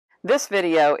This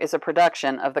video is a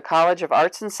production of the College of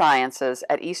Arts and Sciences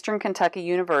at Eastern Kentucky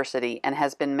University and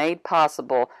has been made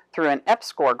possible through an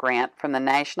EPSCoR grant from the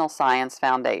National Science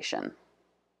Foundation.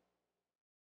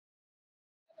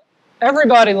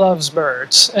 Everybody loves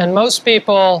birds, and most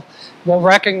people will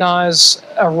recognize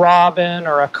a robin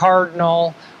or a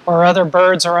cardinal or other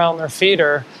birds around their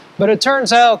feeder. But it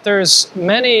turns out there's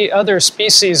many other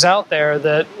species out there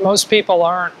that most people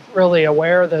aren't really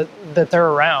aware that they're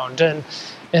around.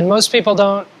 And most people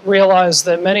don't realize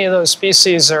that many of those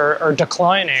species are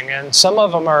declining, and some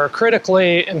of them are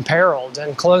critically imperiled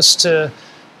and close to,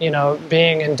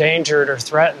 being endangered or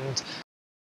threatened.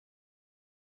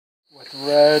 With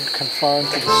red confined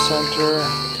to the center.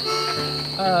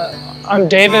 I'm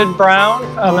David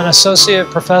Brown. I'm an associate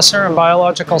professor in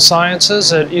biological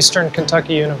sciences at Eastern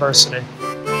Kentucky University.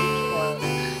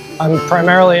 I'm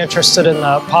primarily interested in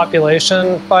the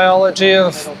population biology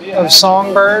of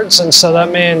songbirds, and so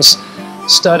that means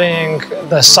studying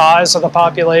the size of the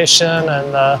population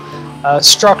and the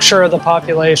structure of the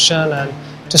population, and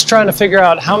just trying to figure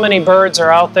out how many birds are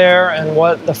out there and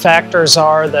what the factors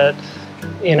are that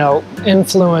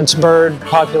influence bird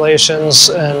populations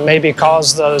and maybe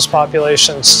cause those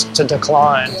populations to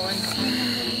decline.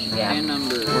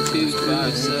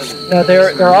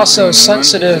 They're also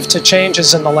sensitive to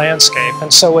changes in the landscape,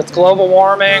 and so with global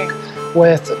warming,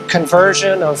 with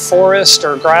conversion of forest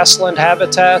or grassland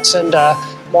habitats into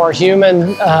more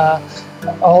human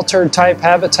altered type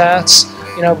habitats,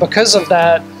 because of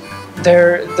that,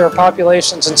 their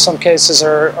populations in some cases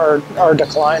are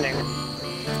declining.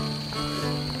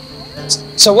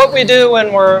 So what we do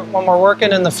when we're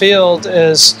working in the field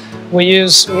is we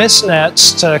use mist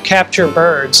nets to capture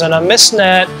birds, and a mist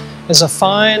net is a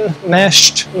fine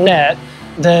meshed net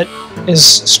that is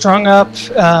strung up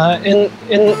in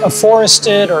a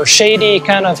forested or shady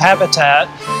kind of habitat,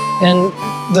 and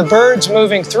the birds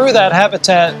moving through that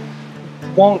habitat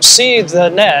won't see the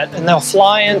net and they'll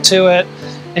fly into it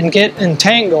and get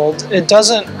entangled. It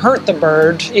doesn't hurt the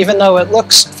bird, even though it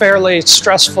looks fairly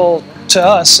stressful to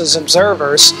us as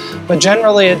observers, but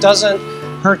generally it doesn't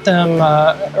hurt them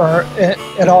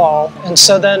at all. And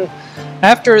so then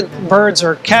after birds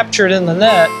are captured in the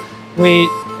net, we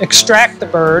extract the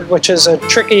bird, which is a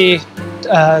tricky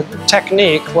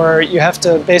technique where you have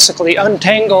to basically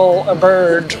untangle a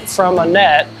bird from a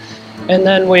net, and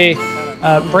then we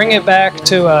bring it back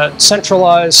to a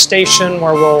centralized station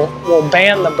where we'll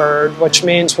ban the bird, which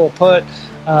means we'll put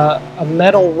a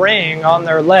metal ring on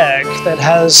their leg that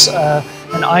has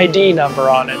an ID number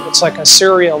on it. It's like a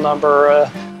serial number,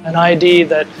 an ID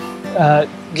that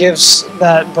gives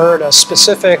that bird a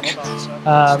specific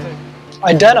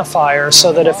identifier,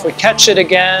 so that if we catch it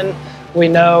again, we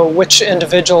know which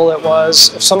individual it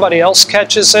was. If somebody else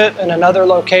catches it in another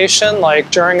location, like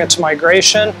during its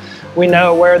migration, we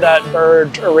know where that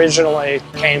bird originally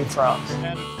came from.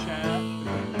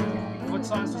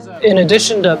 In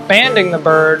addition to banding the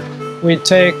bird, we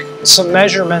take some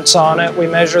measurements on it. We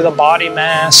measure the body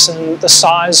mass and the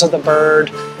size of the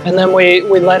bird, and then we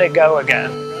let it go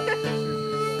again.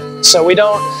 So we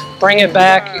don't bring it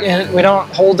back, we don't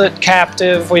hold it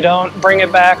captive, we don't bring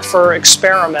it back for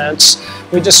experiments.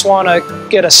 We just want to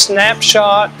get a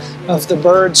snapshot of the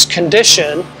bird's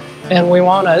condition, and we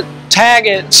want to tag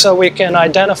it so we can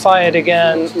identify it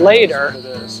again later.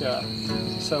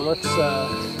 So let's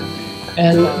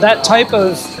And that type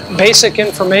of basic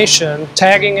information,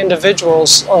 tagging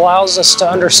individuals, allows us to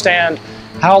understand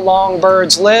how long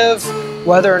birds live,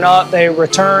 whether or not they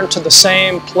return to the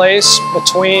same place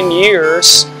between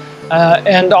years,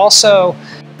 and also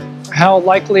how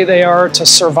likely they are to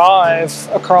survive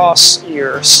across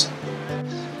years.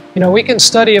 We can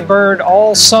study a bird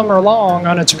all summer long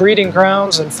on its breeding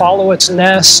grounds and follow its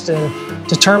nest and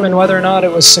determine whether or not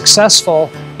it was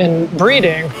successful in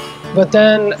breeding, but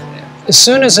then as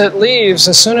soon as it leaves,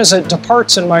 as soon as it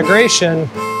departs in migration,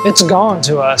 it's gone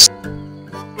to us.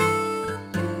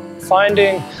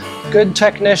 Finding good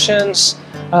technicians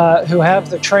who have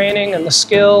the training and the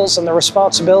skills and the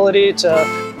responsibility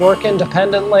to work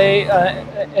independently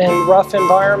in rough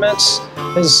environments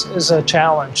is a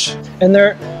challenge. And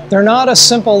they're not a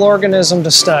simple organism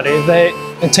to study.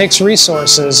 It takes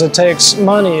resources, it takes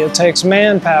money, it takes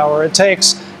manpower, it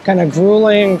takes kind of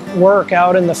grueling work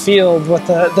out in the field with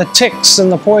the ticks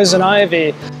and the poison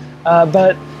ivy.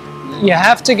 But you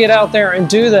have to get out there and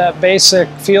do that basic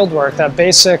field work, that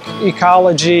basic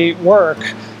ecology work,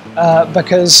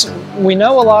 because we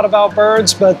know a lot about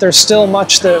birds, but there's still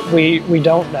much that we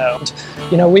don't know.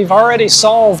 We've already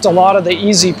solved a lot of the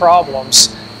easy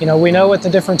problems. We know what the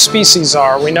different species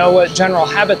are, we know what general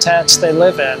habitats they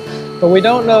live in, but we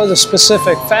don't know the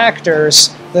specific factors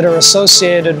that are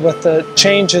associated with the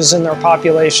changes in their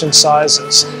population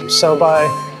sizes. So by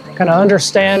kind of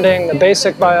understanding the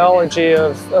basic biology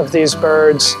of these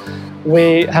birds,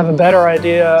 we have a better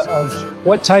idea of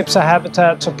what types of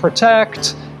habitat to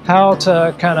protect, how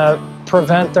to kind of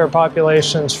prevent their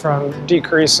populations from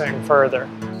decreasing further.